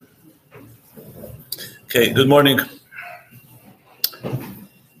Okay, good morning.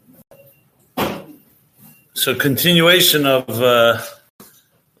 So continuation of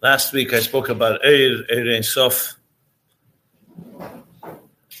last week, I spoke about Eir Ein Sof.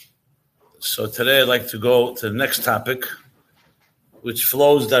 So today I'd like to go to the next topic, which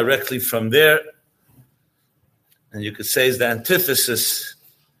flows directly from there. And you could say is the antithesis,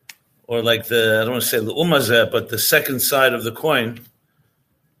 or like I don't want to say the umazeh, but the second side of the coin.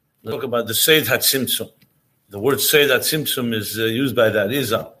 Let's talk about the HaTzimtzum. The word HaTzimtzum is used by the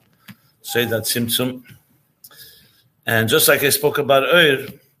Arizal. HaTzimtzum. And just like I spoke about earlier,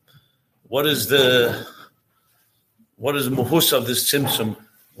 what is the muhus of this tzimtzum?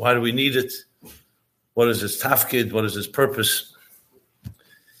 Why do we need it? What is its tafkid? What is its purpose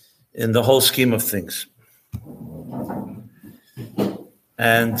in the whole scheme of things?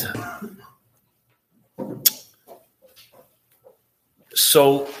 And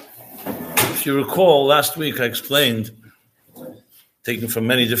so, if you recall, last week I explained, taken from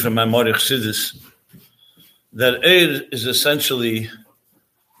many different Maimonic Chassidus, that Eir is essentially,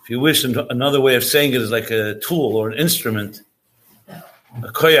 if you wish, another way of saying it is like a tool or an instrument, a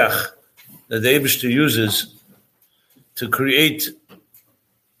koyach that the Eibishter uses to create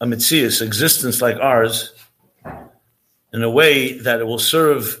a metzius, existence like ours, in a way that it will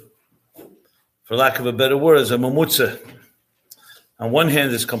serve, for lack of a better word, as a mamutza. On one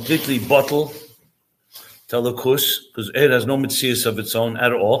hand, it's completely bottle, telekus, because Eir has no metzius of its own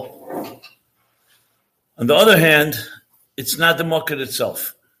at all. On the other hand, it's not the market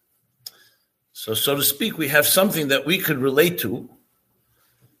itself. So to speak, we have something that we could relate to,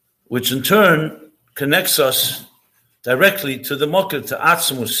 which in turn connects us directly to the market, to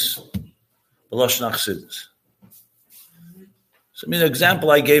Atzmus, B'lashon Chassidus. So the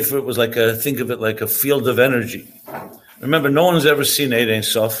example I gave for it was think of it like a field of energy. Remember, no one's ever seen Eir Ein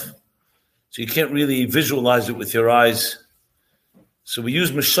Sof, so you can't really visualize it with your eyes. So we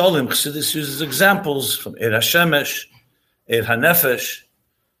use Mishalim. Chassidus uses examples from Eir HaShemesh, Eir HaNefesh,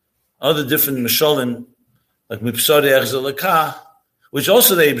 other different Mishalim, like Mipsari Echzelakah, which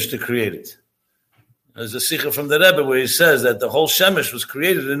also the Eibishter created. There's a sikha from the Rebbe where he says that the whole Shemesh was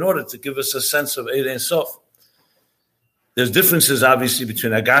created in order to give us a sense of Eir Ein Sof. There's differences, obviously,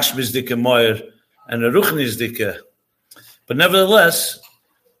 between Agashmi's Dike Moir and a Ruchni's Dike. But nevertheless,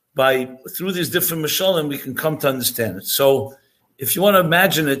 through these different Mishalim, we can come to understand it. So, if you want to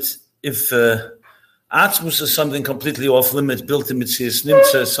imagine it, if Atzmus is something completely off limits, built in Mitzias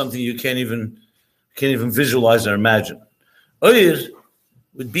Nimtza is something you can't even visualize or imagine. Eir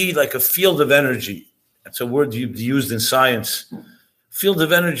would be like a field of energy. That's a word used in science. Field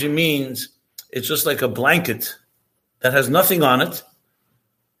of energy means it's just like a blanket that has nothing on it.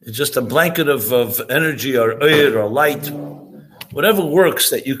 It's just a blanket of energy or Eir or light, whatever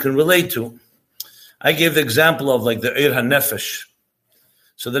works that you can relate to. I gave the example of like the Eir HaNefesh.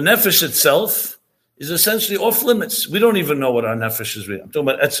 So the nefesh itself is essentially off limits. We don't even know what our nefesh is really. I'm talking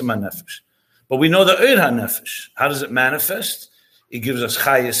about Etzem HaNefesh. But we know the Eir HaNefesh. How does it manifest? It gives us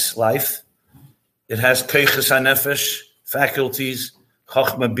chayis, life. It has keiches HaNefesh, faculties,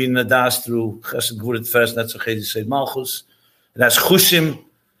 chochma bina das through chesed gvurat fes, netzach yisod malchus. It has chushim,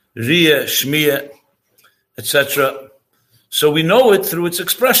 riyah, shmiyah, etc. So we know it through its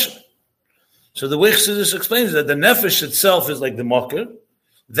expression. So the way Chassidus explains that the nefesh itself is like the makir,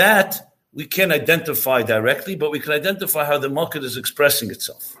 that we can't identify directly, but we can identify how the makir is expressing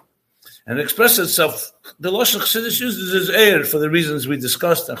itself. And it expresses itself, the Lashon Chassidus uses is Eir for the reasons we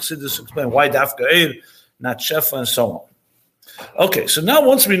discussed, and Chassidus explained why Dafka Eir, not Shefa, and so on. Okay, so now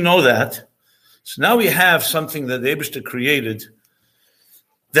once we know that, so now we have something that the Eibishter created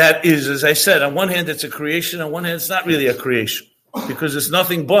that is, as I said, on one hand it's a creation, on one hand it's not really a creation, because it's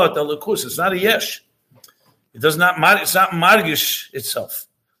nothing but a lakus, it's not a yesh. It's not margish itself.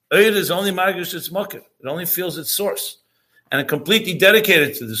 Eir is only margish its makir. It only feels its source. And it completely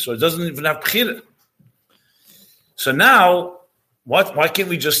dedicated to the source. It doesn't even have b'chira. So now, why can't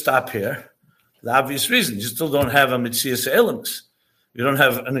we just stop here? The obvious reason, you still don't have a mitzias elements. You don't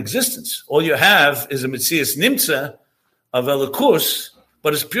have an existence. All you have is a mitzias nimtza of elikus,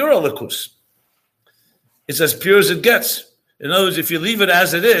 but it's pure elikus. It's as pure as it gets. In other words, if you leave it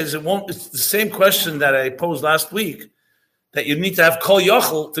as it is, it's the same question that I posed last week, that you need to have kol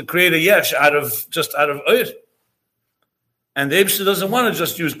yochel to create a yesh out of Eir. And the Eibishter doesn't want to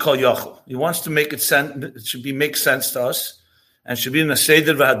just use kol yochel. He wants to make it sense. It should make sense to us, and should be in a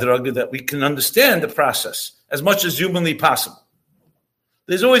seder v'hadraga that we can understand the process as much as humanly possible.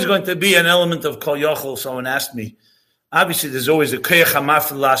 There's always going to be an element of kol yochel. Someone asked me. Obviously, there's always a koyach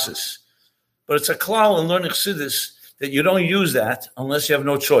hamafil, but it's a klal in learning chassidus that you don't use that unless you have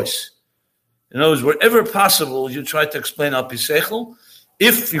no choice. In other words, wherever possible, you try to explain al pi seichel.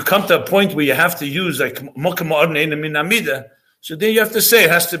 If you come to a point where you have to use like mokem ha'adon ein min amida, so then you have to say it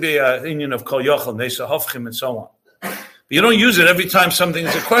has to be a union of kol yochel, nesa hofchim, and so on. But you don't use it every time something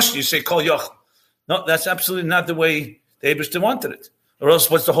is a question. You say kol yochel. No, that's absolutely not the way the Eibishter wanted it. Or else,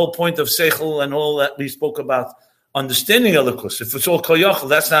 what's the whole point of seichel and all that we spoke about understanding elikus? If it's all kol yochel,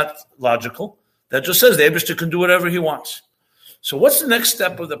 that's not logical. That just says the Eibishter can do whatever he wants. So what's the next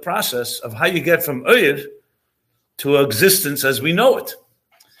step of the process of how you get from Oyed to existence as we know it?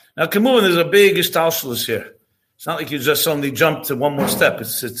 Now, Kamun, there's a big ishtalshelus here. It's not like you just suddenly jump to one more step.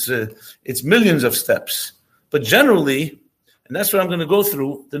 It's millions of steps. But generally, and that's what I'm going to go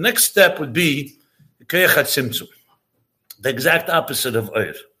through, the next step would be HaTzimtzum, the exact opposite of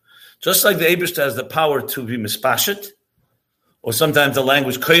Oyed. Just like the Eibishter has the power to be mispashet, or sometimes the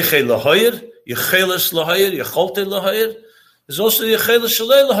language koiche lahoyer, yecheles lahoyer, yecholte lahoyer, there's also the yecheles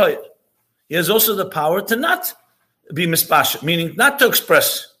shalei lahoyer. He has also the power to not be mispashet, meaning not to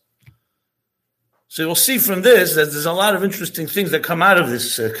express. So you'll see from this that there's a lot of interesting things that come out of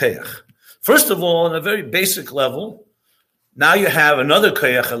this koyach. First of all, on a very basic level, now you have another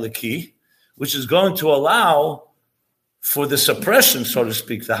koyach aliki, which is going to allow for the suppression, so to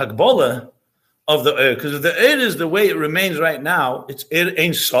speak, the hagbola of the Eir. Because if the Eir is the way it remains right now, it's Eir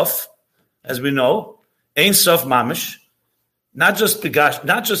Ein Sof, as we know, Ein Sof Mamish, not just in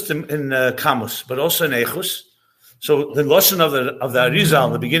Kamus, but also in Eichus. So the Lashon of the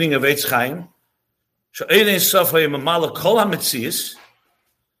Arizal, the beginning of Eitz Chaim, Eir Ein Sof HaYemamala Kol HaMetzias,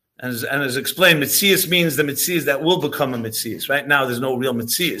 and as explained, Metzias means the Metzias that will become a Metzias. Right now, there's no real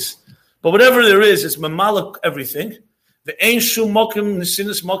Metzias. But whatever there is, it's Mamala everything. The Ein Shum Mokim,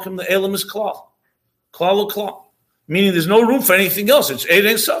 Nesinas Mokim, the Elam is Klal. Klal. Meaning there's no room for anything else. It's Eir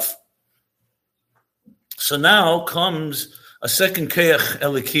Ein Sof. So now comes a second Keach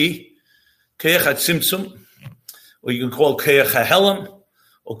Eliki, Keach HaTzimtzum, or you can call Keach HaHelam,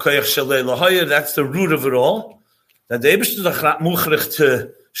 or Keach Shalei Lahoyer. That's the root of it all. That the Eibishter is muchrich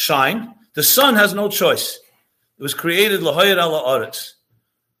to shine. The sun has no choice. It was created Lahoyer ala Aretz.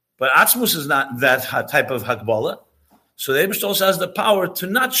 But Atzmus is not that type of Hakbala. So the Eibishter also has the power to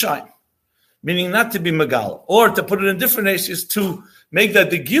not shine, meaning not to be Megal, or to put it in different areas, to make that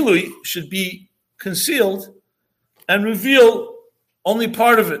the Gilui should be concealed and reveal only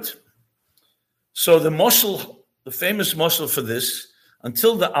part of it. So the moshel, the famous moshel for this,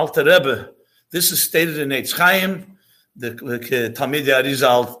 until the Alter Rebbe, this is stated in Eitz Chaim, the Talmidei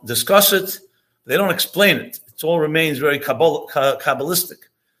Arizal discuss it, they don't explain it. It all remains very Kabbalistic.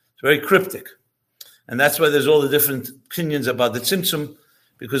 It's very cryptic. And that's why there's all the different opinions about the Tzimtzum,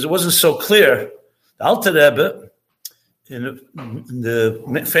 because it wasn't so clear. The Alter Rebbe, in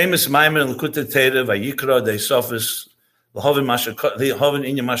the famous Maimon in L'Kutei Teira, Vayikra, Deisofis, L'Hovin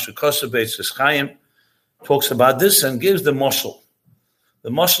Inya Masher Kosev, Eitz Chaim, talks about this and gives the moshel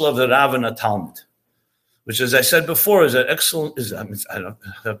of the Rav and a Talmud, which, as I said before, is an excellent. I don't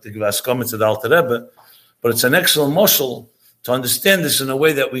have to give us comments to the Alter Rebbe, but it's an excellent moshel to understand this in a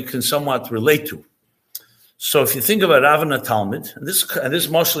way that we can somewhat relate to. So, if you think about Rav and a Talmud, and this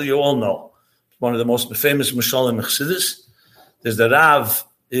moshel you all know, one of the most famous Mishalim Chassidus. There's the Rav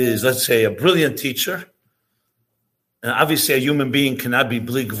is, let's say, a brilliant teacher. And obviously a human being cannot be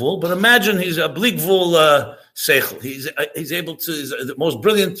bligvul, but imagine he's a bligvul seichel. He's able to, he's the most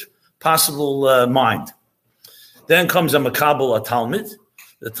brilliant possible mind. Then comes a makabel, a Talmud.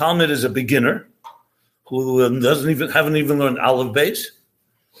 The Talmud is a beginner who haven't even learned Aleph Beis.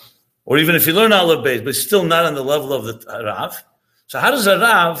 Or even if you learn Aleph Beis, but still not on the level of the Rav. So how does a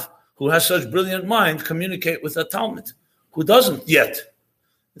Rav who has such brilliant mind communicate with a Talmud who doesn't yet,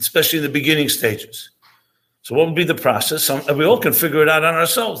 especially in the beginning stages? So what would be the process? We all can figure it out on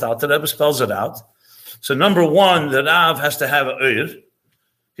ourselves. The Alter Rebbe spells it out. So number one, the Rav has to have an Eir.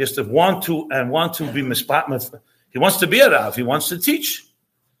 He has to want to be mispatmah. He wants to be a Rav. He wants to teach.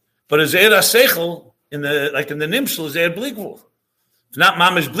 But his Eir HaSeichel, in the Nimshel, is Eir Bligvul. It's not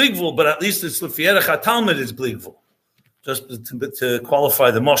Mamish Bligvul, but at least it's L'Fierech HaTalmud is Bligvul, just to qualify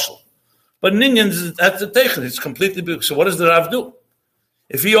the Moshel. But in Indians, that's the Teichen. It's completely Bligvul. So what does the Rav do?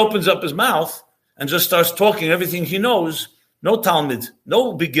 If he opens up his mouth and just starts talking everything he knows, no Talmud,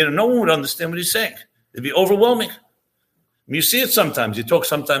 no beginner, no one would understand what he's saying. It'd be overwhelming. You see it sometimes. You talk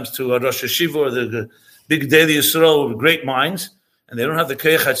sometimes to a Rosh Hashiva or the big Daily Yisrael with great minds, and they don't have the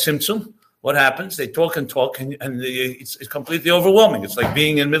Keach HaTzimtzum. What happens? They talk, and it's completely overwhelming. It's like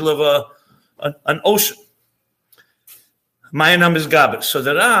being in the middle of an ocean. Mayinam is Gaber. So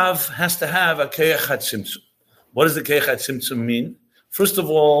the Rav has to have a Keach HaTzimtzum. What does the Keach HaTzimtzum mean? First of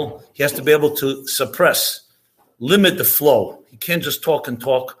all, he has to be able to suppress, limit the flow. He can't just talk and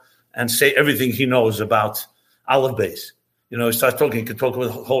talk and say everything he knows about Aleph Beis. He starts talking. He can talk with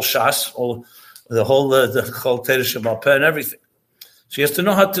the whole Shas, the whole Teresh Shabbat and everything. So he has to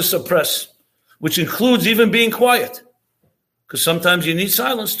know how to suppress, which includes even being quiet, because sometimes you need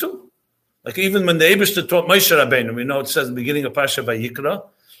silence too. Like even when the Eibishter taught Moshe Rabbeinu, we know it says in the beginning of Pasha Vayikra,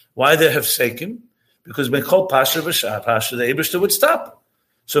 why they have Sekim, because when called Pasha V'Shah, Pasha, the Eibishter would stop,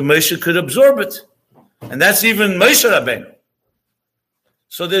 so Moshe could absorb it, and that's even Moshe Rabbeinu.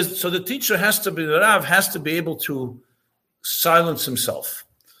 So the teacher the Rav has to be able to silence himself.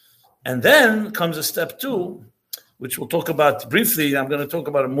 And then comes a step 2, which we'll talk about briefly. I'm going to talk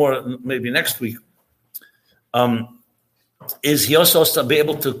about it more maybe next week. Is he also has to be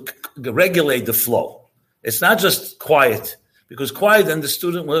able to regulate the flow. It's not just quiet, because quiet then the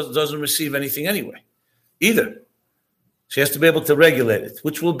student doesn't receive anything anyway, either. So he has to be able to regulate it,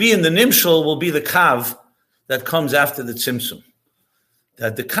 which will be in the Nimshal, will be the Kav that comes after the Tzimtzum.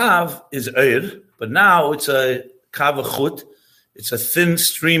 That the Kav is Eir, but now it's a Kav Achut. It's a thin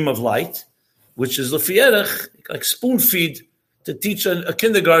stream of light, which is Lefierech, like spoon feed to teach a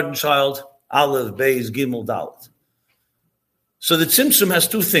kindergarten child, Aleph, Beis, Gimel, Dalet. So the Tzimtzum has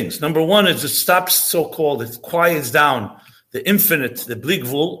 2 things. Number 1 is it stops it quiets down the infinite, the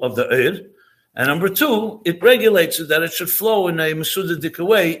bligvul of the Eir. And number 2, it regulates it that it should flow in a mesudadik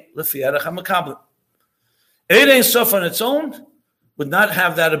way, Lefierech HaMakabel. Eir Ein Sof on its own would not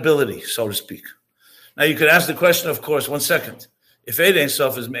have that ability, so to speak. Now you could ask the question, of course, 1 second. If Eid Ein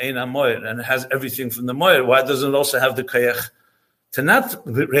Sof is Me'ein HaMoyer and it has everything from the Moyer, why doesn't it also have the Koyach to not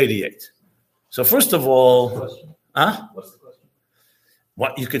radiate? So first of all, What's the question?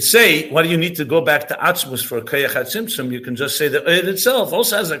 What you could say, why do you need to go back to Atzmus for a Koyach HaTzimtzum? You can just say the Eid itself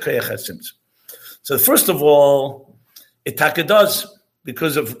also has a Koyach HaTzimtzum. So first of all, it taka does,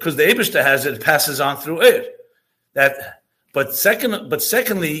 because the Eibishter has it passes on through Eid. But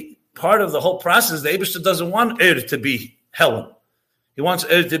secondly, part of the whole process, the Eibishter doesn't want Eid to be Helen. He wants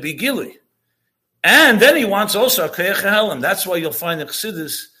Eid to be Gili. And then he wants also a Koyach Helen. That's why you'll find in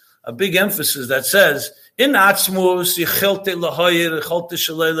Chassidus a big emphasis that says, in Atzmus, Yechelte Lahoyer, Yechelte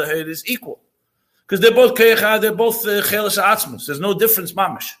Shalei Lahoyer is equal. Because they're both Koyach, they're both Cheles Atzmus. There's no difference,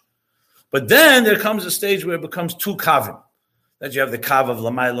 mamash. But then there comes a stage where it becomes 2 kavim. That you have the kav of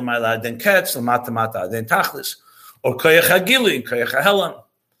Lamai Lamai Aden Ketz, Lamata Mata Aden Tachlis, or Koyach HaGili and Koyach Helen.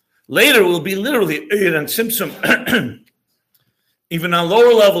 Later will be literally Eir and Tzimtzum. Even on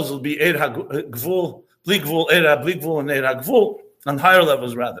lower levels will be Eir HaGvul, Bligvul, Eir HaBligvul, and Eir HaGvul, on higher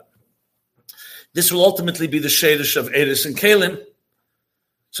levels rather. This will ultimately be the Shadish of Eiris and Kalim.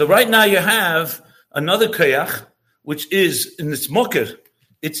 So right now you have another Koyach, which is in its Mokir.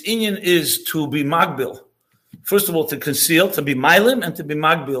 Its inyan is to be Magbil. First of all, to conceal, to be Mailim, and to be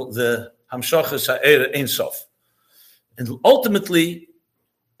Magbil, the Hamshachas HaEir Ein Sof. And ultimately,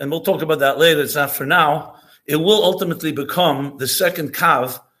 and we'll talk about that later, it's not for now, it will ultimately become the second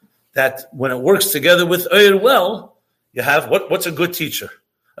kav that when it works together with Eir well, you have, what's a good teacher?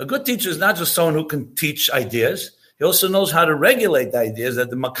 A good teacher is not just someone who can teach ideas, he also knows how to regulate the ideas that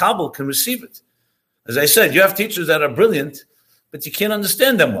the makabel can receive it. As I said, you have teachers that are brilliant, but you can't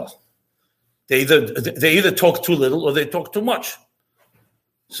understand them well. They either talk too little or they talk too much.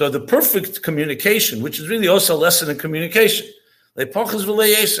 So the perfect communication, which is really also a lesson in communication, a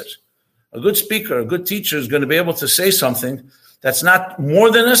good speaker, a good teacher is going to be able to say something that's not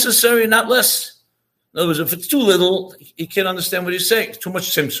more than necessary, not less. In other words, if it's too little, you can't understand what he's saying. It's too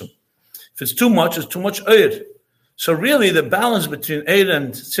much tzimtzum. If it's too much, it's too much Eir. So really the balance between Eir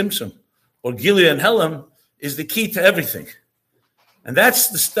and tzimtzum, or Gili and Helam, is the key to everything. And that's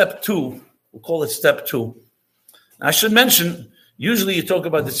the step 2. We'll call it step 2. I should mention, usually you talk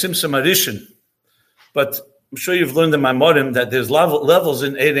about the Tzimtzum Arishin, but I'm sure you've learned in my Morim that there's levels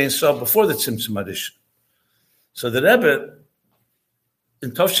in Eid Ein Sof before the Tzimtzum Arishin. So the Rebbe,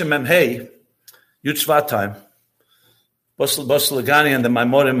 in Tovshem Mem Hey, Yud Shvat time, Basel Lagani and the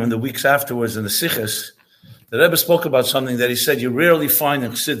Maimorim and the weeks afterwards in the Siches, the Rebbe spoke about something that he said you rarely find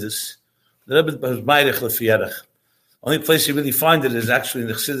in Chassidus. The Rebbe was Meirich Lefierech. Only place you really find it is actually in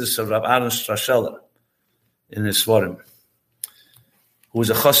the Chassidus of Rav Aaron Strasheller in his Svarim, who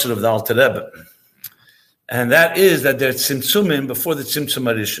was a chassid of the Alter Rebbe. And that is that there's Tzimtzumim before the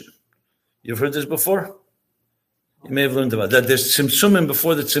Tzimtzum Arishin. You've heard this before? You may have learned about that. There's Tzimtzumim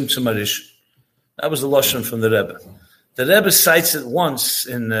before the Tzimtzum Arishin. That was the Lashon from the Rebbe. The Rebbe cites it once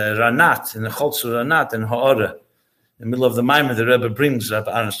in Ranat, in the Cholzer Ranat, in Ha'ara. In the middle of the Maimon, the Rebbe brings Rav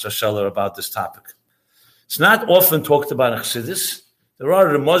Aaron Strasheller about this topic. It's not often talked about in Chassidus. There are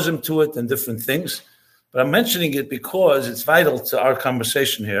remozim to it and different things, but I'm mentioning it because it's vital to our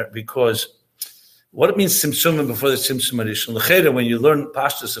conversation here, because What it means Tzimtzum before the Tzimtzum Addition. L'cheira, when you learn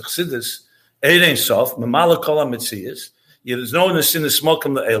Pashtus Chassidus, Eid Ein Sof, Mamala Kol HaMetzias, there's no Nesinus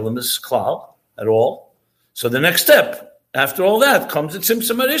Mokum Le'elamis Klal at all. So the next step, after all that, comes the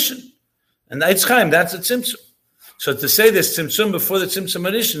Tzimtzum Addition. And Eitz Chaim, that's a Tzimtzum. So to say this Tzimtzum before the Tzimtzum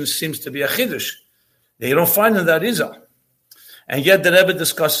Addition seems to be a Chiddush. You don't find in that Arizal. And yet the Rebbe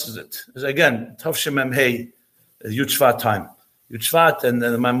discusses it. As again, Tov Shem Mem Hei, Yud Shvat time. Yud Shvat and the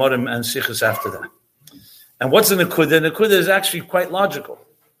Maimorim and Sichos after that. And what's the Nekuda? The Nekuda is actually quite logical.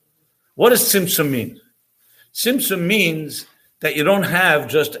 What does Tzimtzum mean? Tzimtzum means that you don't have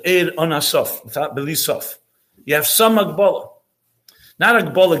just Eid on Asof, without Belisof. You have some Agbola. Not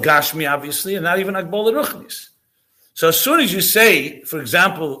Agbola Gashmi, obviously, and not even Agbola Ruchnis. So as soon as you say, for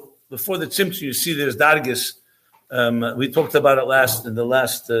example, before the Tzimtzum, you see there's Dargis. We talked about it in the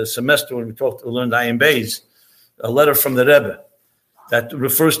last semester when we learned Ayin Beis, a letter from the Rebbe that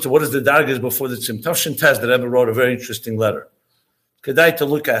refers to what is the Dargis before the Tzimtzum. Tavshin Tez, the Rebbe wrote a very interesting letter. Kedai to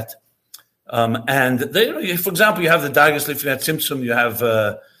look at. And they, for example, you have the Dargis Lifnei Tzimtzum, you have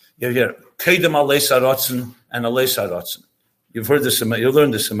here Kedem Alei Sarotzen and Alei Sarotzen. You've heard this, you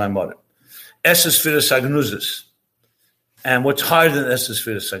learned this in my mother. Esses Firas Agnuzis. And what's higher than Esses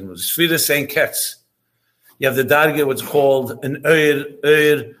Firas Agnuzis? Firas Ein Ketz. You have the Dargah, what's called an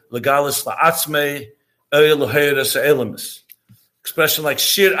Legalis La'atzmei, L'Heiras Ha'elamis. Expression like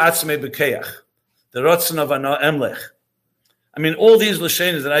Shir Atzmei B'Keach, the Rotzen of Ana Emlech. I mean, all these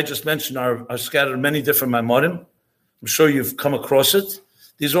Lashenas that I just mentioned are scattered in many different Maimorim. I'm sure you've come across it.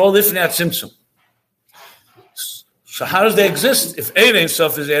 These are all Lifnei HaTzimtzum. So how does they exist? If Eid Ein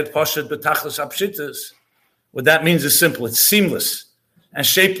Sof is Eid Poshet B'Tachlis HaPshitas, what that means is simple. It's seamless and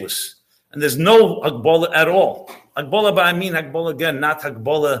shapeless. And there's no Agbola at all. Agbola, but I mean Agbola again, not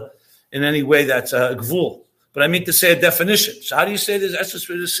Agbola in any way that's a Gvul. But I mean to say a definition. So how do you say there's Eshes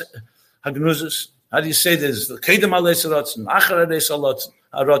Firas Hagnuzis? How do you say there's the Kedem Alei Sarotzen, Achar Alei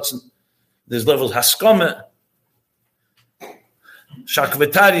Sarotzen? There's levels Haskome,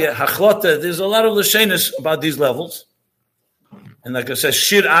 Shakvetaria, Hachlota. There's a lot of Lashenis about these levels. And like I said,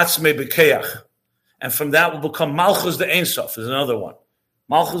 Shir Atzmei B'Keach. And from that will become Malchus the Ein Sof is another one.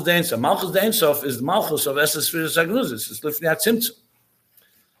 Malchus the Ein Sof. Malchus the Ein Sof is the Malchus of Esses Firas Hagnuzis. It's Lifnei HaTzimtzum.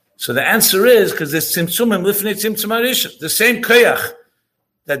 So the answer is because there's Tzimtzum and Lifnei Tzimtzum Arisha. The same Koyach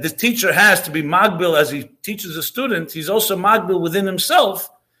that the teacher has to be Magbil as he teaches a student, he's also Magbil within himself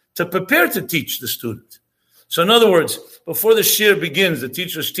to prepare to teach the student. So in other words, before the Shir begins, the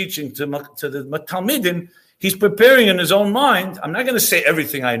teacher's teaching to the Talmidim, he's preparing in his own mind. I'm not going to say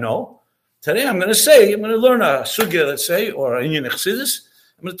everything I know. Today I'm going to learn a Sugya, let's say, or a Inyan Chassidus.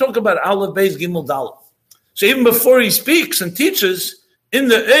 I'm going to talk about Aleph Beis Gimel Dalet. So even before he speaks and teaches, in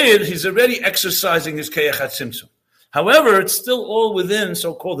the Eid, he's already exercising his Keyach HaTzimtzum. However, it's still all within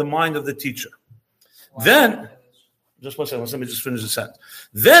so-called the mind of the teacher. Wow. Then, just one second, let me just finish the sentence.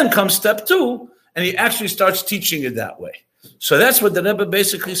 Then comes step 2, and he actually starts teaching it that way. So that's what the Rebbe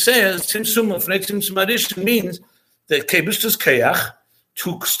basically says. Tzimtzum of Tzimtzum Addition means that Kebushtas Keyach,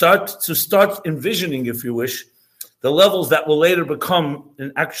 to start envisioning, if you wish, the levels that will later become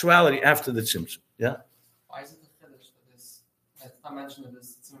in actuality after the Tzimtzum. Yeah? Why is it a finish for this? I mentioned that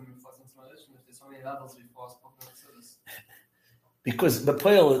this Tzimtzum before Tzimtzum Addition, if there's so many levels before spoken Chassidus. Because the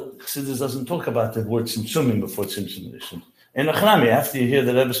Purpoe Chassidus doesn't talk about the word Tzimtzumim before Tzimtzum Addition. In Achnami, after you hear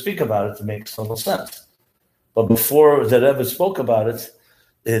the Rebbe speak about it makes total sense. But before the Rebbe spoke about it,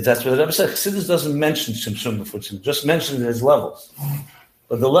 that's what the Rebbe said. Chassidus doesn't mention Tzimtzum before Tzimtzum, just mention his levels.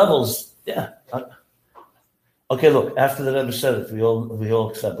 But the levels, yeah. Okay, look, after the Rebbe said it, we all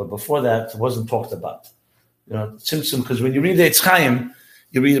accept. But before that, it wasn't talked about. You know, Tzimtzum, because when you read Eitz Chaim,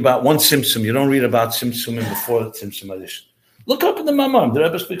 you read about one Tzimtzum. You don't read about Tzimtzum before the Tzimtzum Addition. Look up in the Mamam. The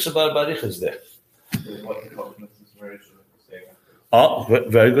Rebbe speaks about Barichas there. Oh,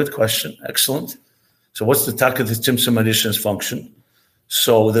 very good question. Excellent. So what's the Taka the Tzimtzum Addition's function?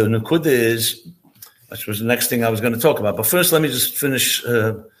 So the Nukuda is, which was the next thing I was going to talk about. But first, let me just finish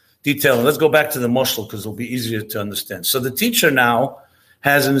detailing. Let's go back to the Moshel because it'll be easier to understand. So the teacher now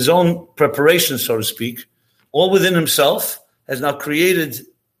has in his own preparation, so to speak, all within himself, has now created,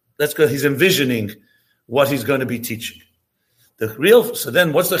 he's envisioning what he's going to be teaching. So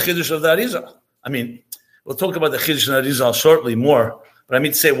then what's the Chiddush of the Arizal? I mean, we'll talk about the Chiddush of the Arizal shortly more, but I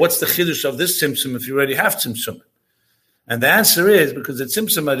mean to say, what's the Chiddush of this Tzimtzum if you already have Tzimtzum? And the answer is, because the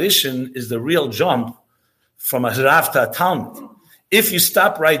Tzimtzum Addition is the real jump from a Rav to a Talmud. If you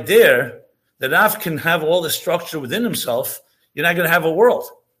stop right there, the Rav can have all the structure within himself, you're not going to have a world.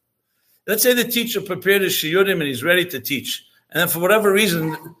 Let's say the teacher prepared his shiurim and he's ready to teach. And then for whatever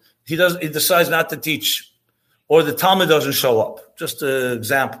reason, he decides not to teach. Or the Talmud doesn't show up. Just an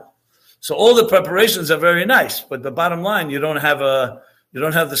example. So all the preparations are very nice, but the bottom line, you don't have the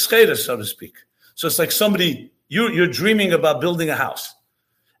scheda, so to speak. So it's like somebody, you're dreaming about building a house,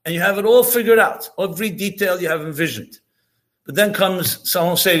 and you have it all figured out, every detail you have envisioned. But then comes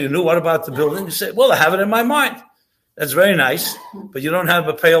someone say to you, what about the building? You say, well, I have it in my mind. That's very nice, but you don't have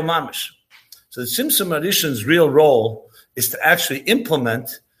a pale mamish. So the Tzimtzum Arishan's real role is to actually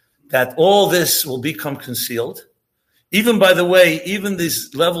implement that all this will become concealed. Even, by the way, even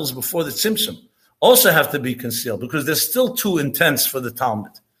these levels before the Tzimtzum also have to be concealed because they're still too intense for the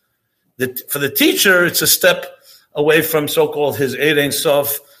Talmud. For the teacher, it's a step away from so-called his Eid Ein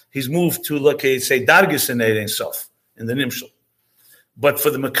Sof. He's moved to, say, Dargis in Eid Ein Sof, in the Nimshal. But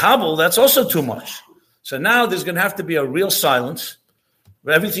for the Makabel, that's also too much. So now there's going to have to be a real silence,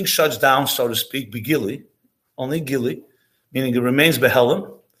 where everything shuts down, so to speak, begili, only gili, meaning it remains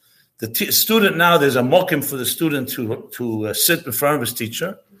behelim. The student now, there's a mokim for the student to sit in front of his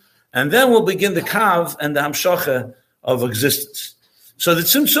teacher, and then we'll begin the kav and the hamshacha of existence. So the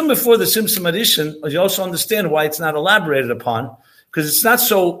tzimtzum before the tzimtzum addition, you also understand why it's not elaborated upon, because it's not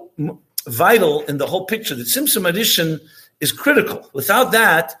so vital in the whole picture. The tzimtzum addition is critical. Without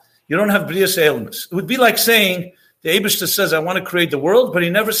that, you don't have brias eilumus. It would be like saying the Eibishter says, "I want to create the world," but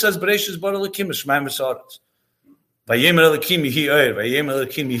he never says "Bereshis bara Elokim Shemaim v'Saaretz." So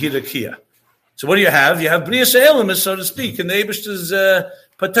what do you have? You have brias eilumus, so to speak, in the Eibishter's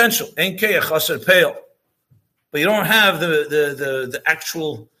potential. Ein keach aser peil. But you don't have the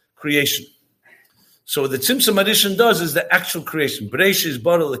actual creation. So what the Tzimtzum addition does is the actual creation. Bereshis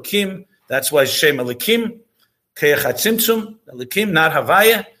bara Elokim. That's why Shem Elokim. Keach HaTzimtzum. Elokim, not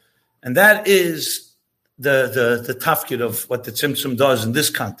Havaya. And that is the tafkid of what the Tzimtzum does in this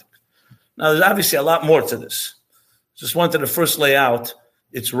context. Now, there's obviously a lot more to this. Just wanted to first lay out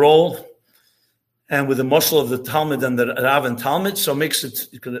its role, and with the muscle of the Talmud and the Rav and Talmud, so makes it,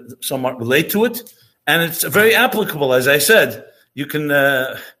 you can somewhat relate to it, and it's very applicable. As I said, you can,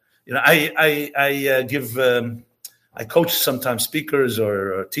 I coach sometimes speakers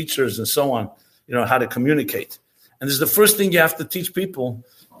or teachers and so on, how to communicate. And this is the first thing you have to teach people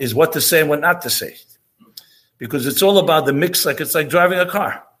is what to say and what not to say, because it's all about the mix. It's like driving a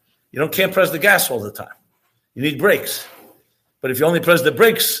car. You can't press the gas all the time. You need brakes. But if you only press the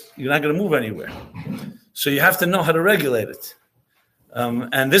brakes, you're not going to move anywhere. So you have to know how to regulate it.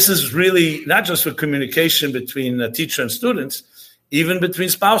 And this is really not just for communication between a teacher and students, even between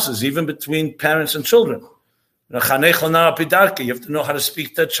spouses, even between parents and children. You have to know how to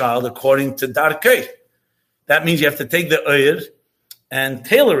speak to a child according to darkei. That means you have to take the oyed and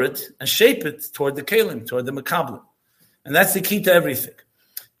tailor it and shape it toward the kelim, toward the makablim. And that's the key to everything.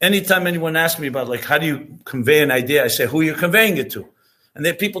 Anytime anyone asks me about, how do you convey an idea, I say, who are you conveying it to? And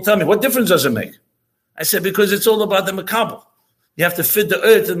then people tell me, what difference does it make? I said, because it's all about the makabel. You have to fit the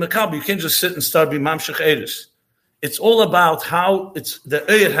oyed to the makabel. You can't just sit and start b'mamshech eres. It's all about how the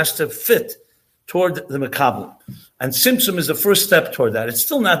oyed has to fit toward the makabel. And tzimtzum is the first step toward that. It's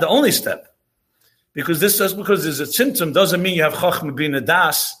still not the only step. Because there's a tzimtzum doesn't mean you have chachma bina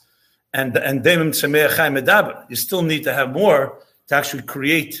das and demim tzemeach chai medaber. You still need to have more to actually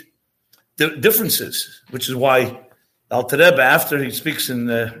create differences, which is why Alter Rebbe, after he speaks in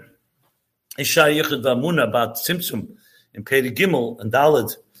Isha Yichud V'Amuna about Tzimtzum in Peri Gimel and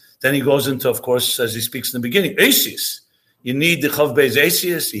Daled, then he goes into, of course, as he speaks in the beginning, Eisius. You need the Chav Beis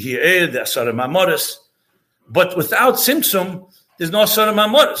Eisius, you hear the Asara Mamoris. But without Tzimtzum, there's no Asara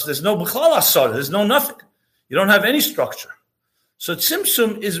Mamoris. There's no B'chlal Asara. There's no nothing. You don't have any structure. So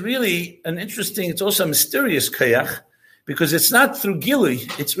Tzimtzum is really it's also a mysterious kayach, because it's not through Gili,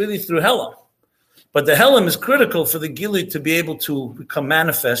 it's really through Helam. But the Helam is critical for the Gili to be able to become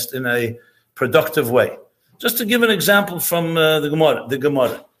manifest in a productive way. Just to give an example from the Gemara.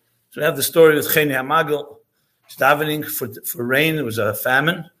 So we have the story with Cheni HaMagil. He's davening for rain. It was a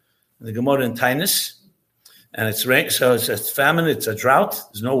famine in the Gemara in Tainus. And it's rain, so it's a famine, it's a drought,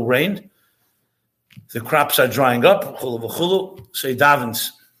 there's no rain. The crops are drying up, so he davens.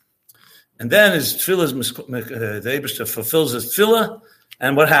 And then his tefillah, the Eibishter fulfills his tefillah,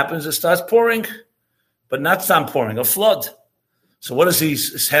 and what happens? It starts pouring, but not stop pouring, a flood. So what does he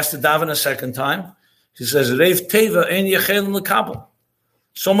has to daven a second time? He says, Reiv teva ein yechelin lekabel.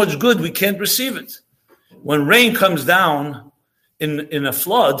 So much good, we can't receive it. When rain comes down in a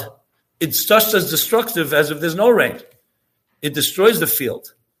flood, it's just as destructive as if there's no rain. It destroys the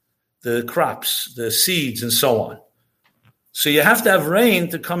field, the crops, the seeds, and so on. So you have to have rain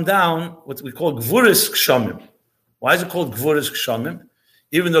to come down, what we call gvuris kshamim. Why is it called gvuris kshamim?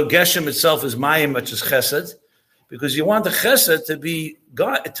 Even though geshem itself is mayim, which is chesed, because you want the chesed to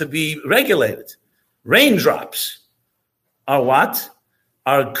be regulated. Raindrops are what?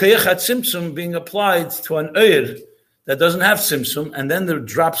 are koyach HaTzimtzum being applied to an oir that doesn't have tzimtzum, and then the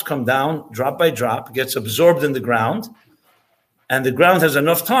drops come down, drop by drop, gets absorbed in the ground, and the ground has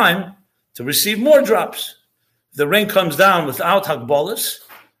enough time to receive more drops. If the rain comes down without hakbolas,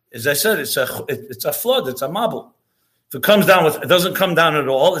 as I said, it's a flood, it's a mabul. If it doesn't come down at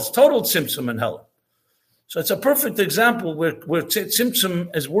all, it's total tzimtzum and hell. So it's a perfect example where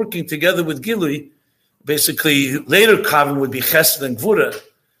tzimtzum is working together with gilui. Basically, later kavim would be chesed and gvura.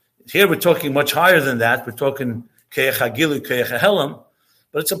 Here we're talking much higher than that. We're talking keich hagilui, keich hahelam.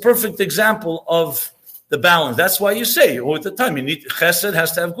 But it's a perfect example of the balance. That's why you say all the time you need chesed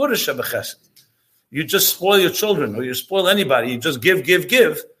has to have gvura shebechesed. You just spoil your children or you spoil anybody. You just give.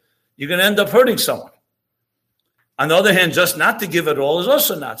 You're going to end up hurting someone. On the other hand, just not to give at all is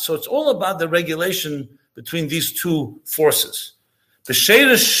also not. So it's all about the regulation between these two forces. The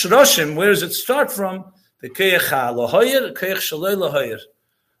sheirish shroshim, where does it start from? The keich lahoyer, keich shaloi lahoyer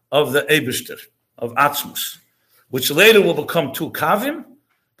of the Eibishter, of Atzmus, which later will become two kavim,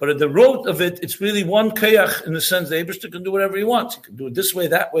 but at the root of it, it's really one keich in the sense the Eibishter can do whatever he wants. He can do it this way,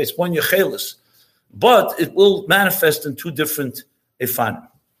 that way. It's one yechelis. But it will manifest in two different efanim.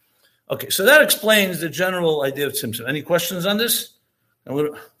 Okay, so that explains the general idea of tzimtzum. Any questions on this? I'm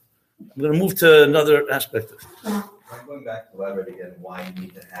going to move to another aspect of it. I'm going back to elaborate again why you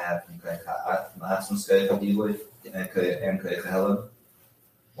need to have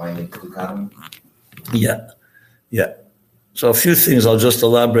why you need to do kavim. Yeah. So a few things I'll just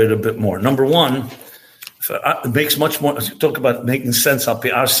elaborate a bit more. Number one, it makes much more, talk about making sense up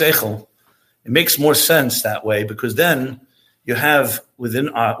here, our seichel, it makes more sense that way because then you have within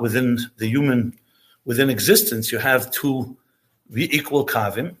existence, you have two equal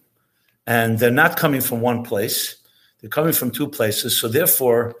kavim, and they're not coming from one place. They're coming from two places. So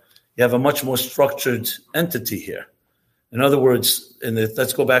therefore, you have a much more structured entity here. In other words,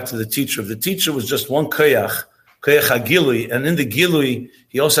 let's go back to the teacher. If the teacher was just one koyach hagilui, and in the gilui,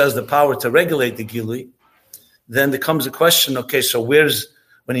 he also has the power to regulate the gilui, then there comes a question, okay, so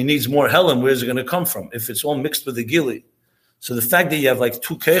when he needs more helam, where's it going to come from? If it's all mixed with the gilui. So the fact that you have like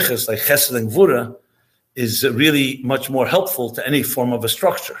two keiches, like chesed and gvura, is really much more helpful to any form of a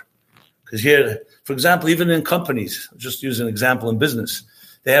structure. Because here, for example, even in companies, just use an example in business,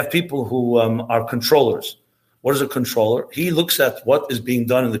 they have people who are controllers. What is a controller? He looks at what is being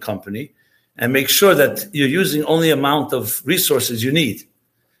done in the company and makes sure that you're using only the amount of resources you need.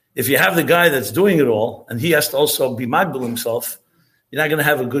 If you have the guy that's doing it all, and he has to also be magbil himself, you're not going to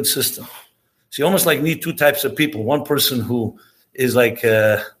have a good system. So you almost like need two types of people. One person who is like,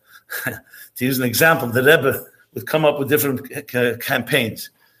 to use an example, the Rebbe would come up with different campaigns.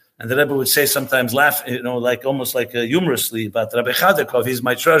 And the Rebbe would say sometimes, like almost like humorously about Rabbi Chadakov, he's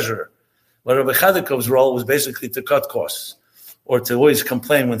my treasurer. But Rabbi Chadakov's role was basically to cut costs or to always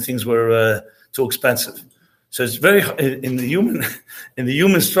complain when things were too expensive. So it's very, in the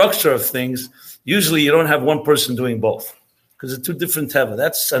human structure of things, usually you don't have one person doing both. Because it's two different teva.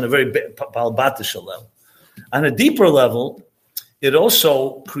 That's on a very balbatisha level. On a deeper level, it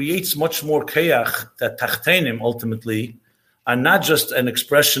also creates much more keach that tachtenim ultimately are not just an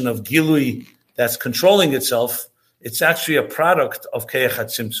expression of gilui that's controlling itself. It's actually a product of keach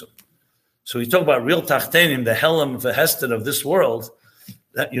HaTzimtzum. So we talk about real tachtenim, the helam v'hester of this world,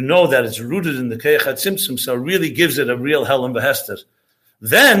 that you know that it's rooted in the keich HaTzimtzum, so it really gives it a real helam v'hester.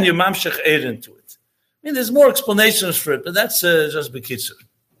 Then you mamshech eir into it. I mean, there's more explanations for it, but that's just bekitzer.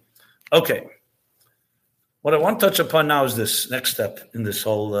 Okay. What I want to touch upon now is this next step in this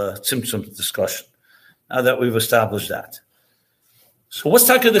whole tzimtzum discussion, now that we've established that. So what's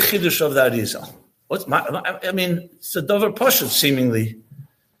the chiddush of the Arizal? It's a dover pashut, seemingly,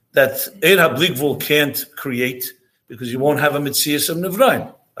 that Eir HaBligvul can't create because you won't have a mitzias of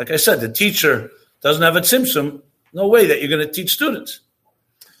nevraim. Like I said, the teacher doesn't have a tzimtzum, no way that you're going to teach students.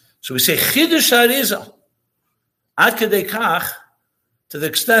 So we say chiddush Arizal, ad kedei kach, to the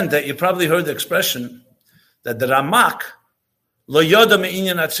extent that you probably heard the expression that the Ramak lo yoda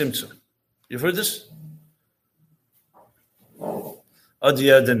me'inyan HaTzimtzum. You've heard this?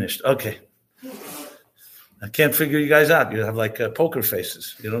 Okay. I can't figure you guys out. You have like poker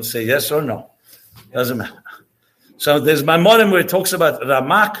faces. You don't say yes or no. Doesn't matter. So there's Maimonim where it talks about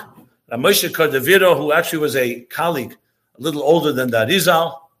Ramak, Ramoshe Kardaviro, who actually was a colleague, a little older than the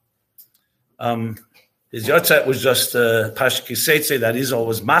Arizal. His Yotzat was just Pashki Seitze, that Arizal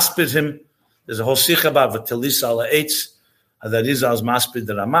was maspid him. There's a whole sikha about V'telis ala eitz, that Arizal's maspid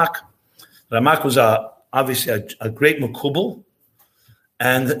the Ramak. Ramak was obviously a great Mekubal.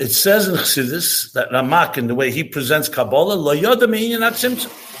 And it says in Chassidus that Ramak, in the way he presents Kabbalah, lo yoda me'inyan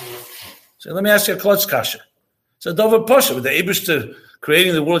HaTzimtzum. So let me ask you a klotz kasha. It's a dover posha. The Eibishter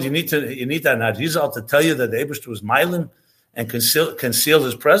creating the world, you need an Arizal to tell you that the Eibishter was Milan and concealed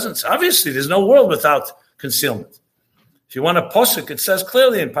his presence. Obviously, there's no world without concealment. If you want a posuk, it says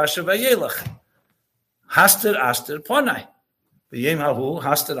clearly in Pasha Vayelach, Haster Aster Ponai. V'yem hahu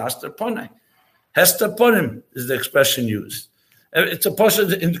Haster Aster Ponai. Hester Ponim is the expression used. It's a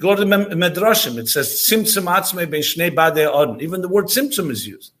posuk in Gordon Medrashim. It says Tzimtzum atzmei ben shnei badei odin. Even the word Tzimtzum is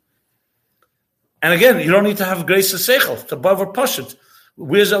used. And again, you don't need to have grace of seichel. It's above or poshut.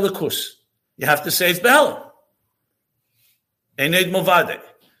 Where's Elikus? You have to say it's Behelim. Eined Movade.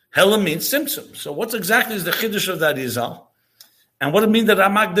 Helam means Tzimtzum. So what exactly is the chiddush of that Yizal? And what does it mean that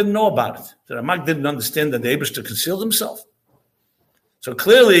Ramak didn't know about it? That Ramak didn't understand that the Eibishter concealed himself? So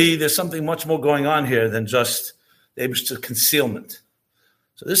clearly there's something much more going on here than just the Eibishter concealment.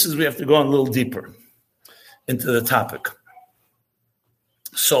 So we have to go on a little deeper into the topic.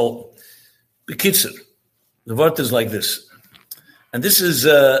 So, B'kitzur, the word is like this. And this is,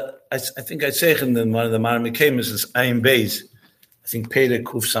 I think I say in one of the Maramikemis is Ayin Beis. I think Perek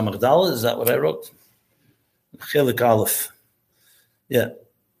Kuf Samach Daled, is that what I wrote? Chelik Aleph. Yeah,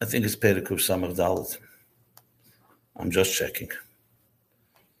 I think it's Perek Kuf Samach Daled. I'm just checking.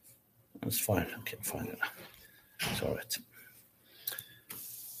 That's fine, I can't find it now. It's all right.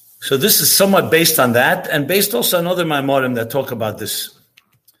 So this is somewhat based on that, and based also on other Maimorim that talk about this.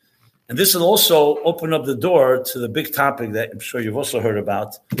 And this will also open up the door to the big topic that I'm sure you've also heard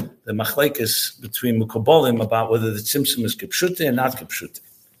about, the machlekes between Mukobolim about whether the Tzimtzum is kipshute and not kipshute.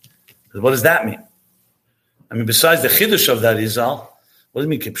 What does that mean? I mean, besides the chiddush of that Izal, what do you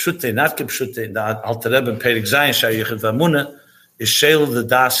mean kipshute, not kipshute? The Alter Rebbe in Perek Zayin Shar Yichud V'Amunah is Sheilu the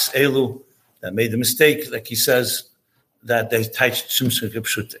Das Elu that made the mistake, like he says, that they touched Tzimtzum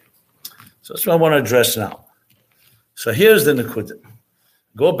kipshute. So that's what I want to address now. So here's the Nekudah.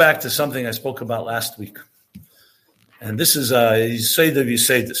 Go back to something I spoke about last week. And this is, you say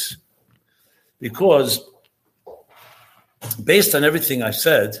this. Because based on everything I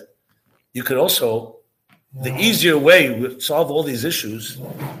said, you could also, the easier way to solve all these issues,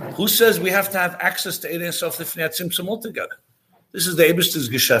 who says we have to have access to Ein Sof Lifnei HaTzimtzum altogether? This is the Eibishter's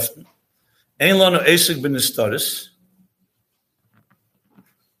Geschäften. Ein lanu esek b'nistaris.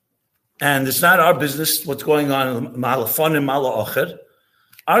 And it's not our business what's going on in Malafon and Mala'ocher.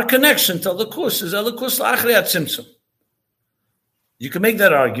 Our connection to Elikus is Elikus la'achrei HaTzimtzum. You can make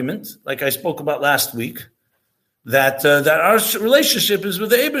that argument, like I spoke about last week, that our relationship is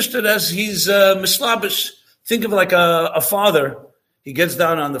with the Eibishter as he's mislabish. Think of it like a father. He gets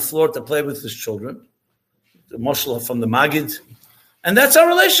down on the floor to play with his children. The Moshe from the Magid. And that's our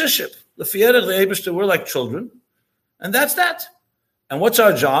relationship. The Fierach, the Eibishter, we're like children. And that's that. And what's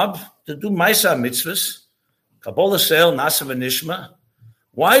our job? To do Maisa mitzvahs, Kabbalah Seil, Nasa v'Nishma.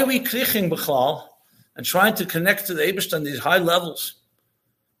 Why are we kriching b'chlal and trying to connect to the Eibishter on these high levels?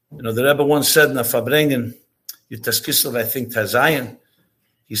 You know, the Rebbe once said in the Fabrengen, Yutaskislev, I think, Tazayin,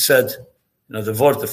 he said, you know, the word,